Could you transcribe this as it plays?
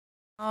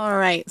All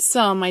right,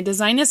 so my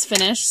design is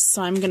finished,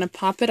 so I'm going to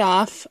pop it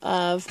off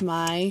of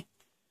my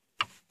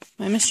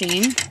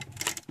machine.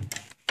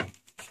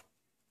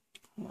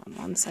 Hold on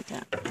one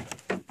second.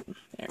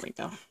 There we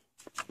go.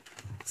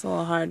 It's a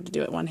little hard to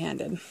do it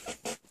one-handed.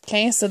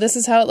 Okay, so this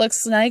is how it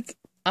looks like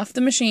off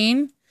the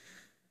machine.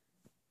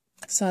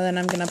 So then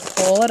I'm going to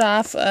pull it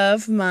off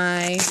of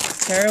my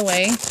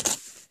tearaway.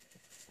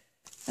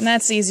 And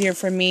that's easier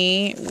for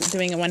me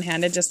doing it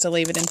one-handed, just to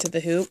leave it into the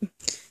hoop.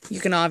 You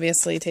can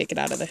obviously take it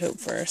out of the hoop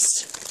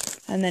first.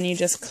 And then you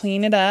just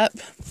clean it up.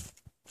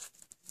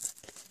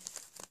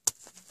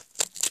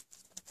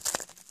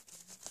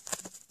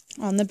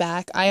 On the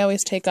back, I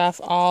always take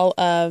off all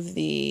of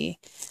the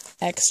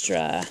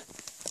extra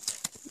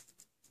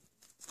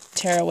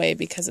tearaway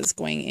because it's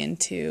going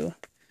to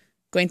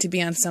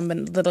be on some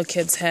little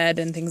kid's head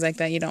and things like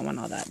that. You don't want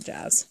all that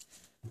jazz.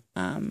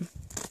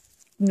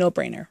 No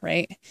brainer,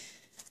 right?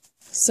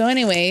 So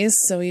anyways,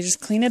 so you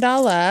just clean it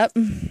all up.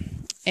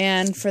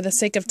 And for the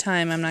sake of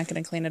time, I'm not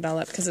going to clean it all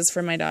up because it's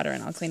for my daughter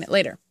and I'll clean it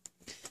later.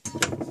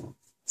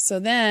 So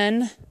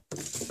then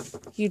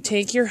you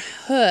take your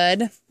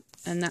hood,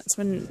 and that's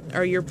when,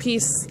 or your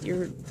piece,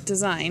 your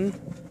design,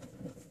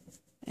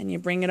 and you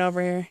bring it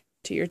over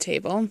to your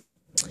table.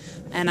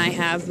 And I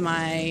have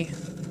my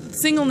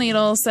single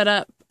needle set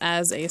up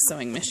as a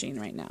sewing machine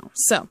right now.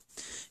 So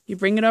you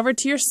bring it over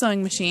to your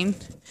sewing machine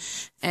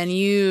and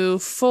you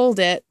fold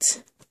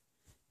it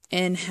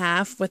in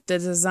half with the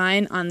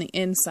design on the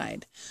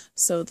inside.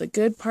 So the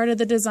good part of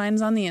the design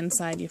is on the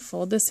inside. You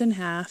fold this in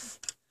half.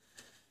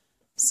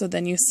 So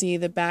then you see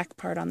the back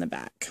part on the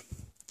back.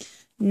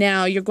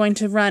 Now you're going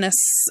to run a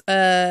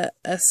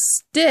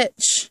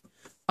stitch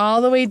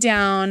all the way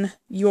down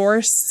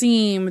your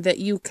seam that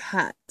you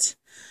cut.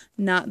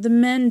 Not the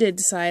mended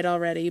side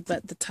already,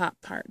 but the top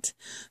part.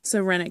 So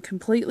run it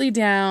completely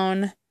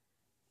down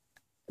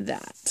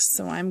that.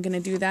 So I'm going to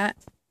do that,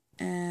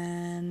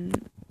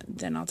 and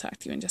then I'll talk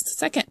to you in just a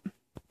second.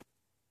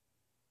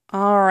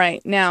 All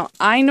right, now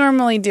I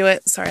normally do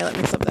it, sorry, let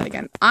me flip that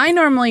again. I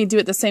normally do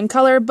it the same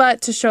color,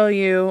 but to show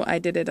you, I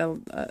did it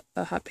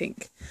a hot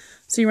pink.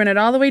 So you run it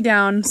all the way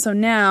down, so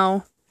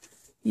now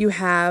you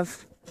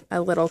have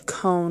a little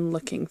cone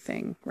looking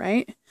thing,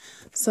 right?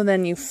 So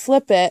then you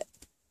flip it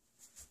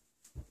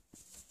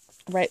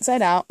right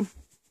side out.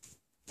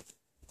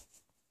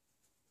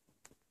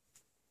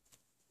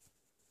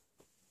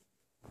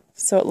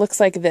 So it looks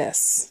like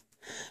this.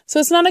 So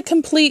it's not a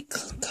complete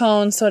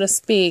cone, so to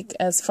speak,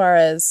 as far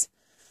as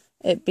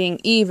it being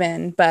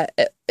even, but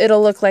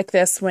it'll look like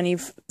this when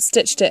you've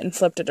stitched it and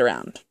flipped it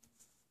around.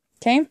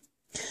 Okay?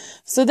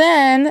 So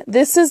then,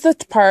 this is the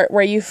part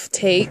where you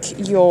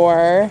take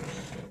your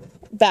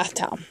bath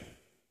towel.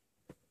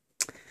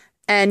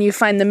 And you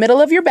find the middle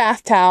of your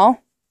bath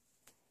towel,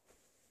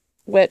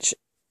 which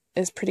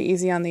is pretty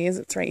easy on these,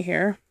 it's right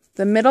here.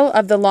 The middle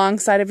of the long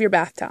side of your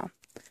bath towel.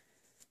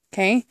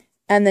 Okay?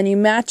 And then you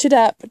match it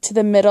up to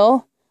the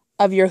middle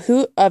of your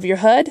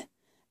hood,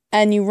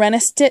 and you run a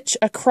stitch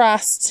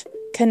across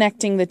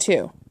connecting the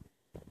two.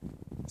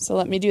 So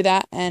let me do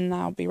that, and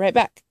I'll be right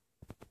back.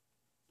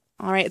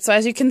 All right, so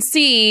as you can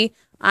see,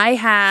 I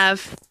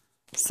have,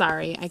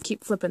 sorry, I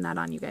keep flipping that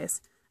on you guys.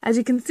 As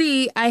you can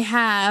see, I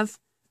have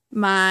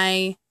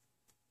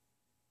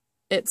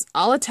it's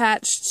all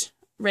attached,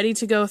 ready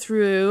to go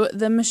through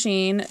the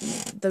machine.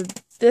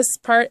 This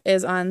part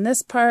is on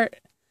this part,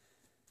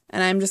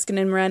 and I'm just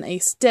going to run a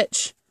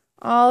stitch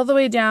all the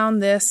way down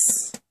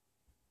this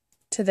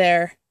to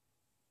there,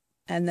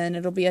 and then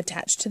it'll be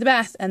attached to the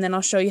bath, and then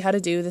I'll show you how to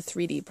do the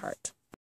 3D part.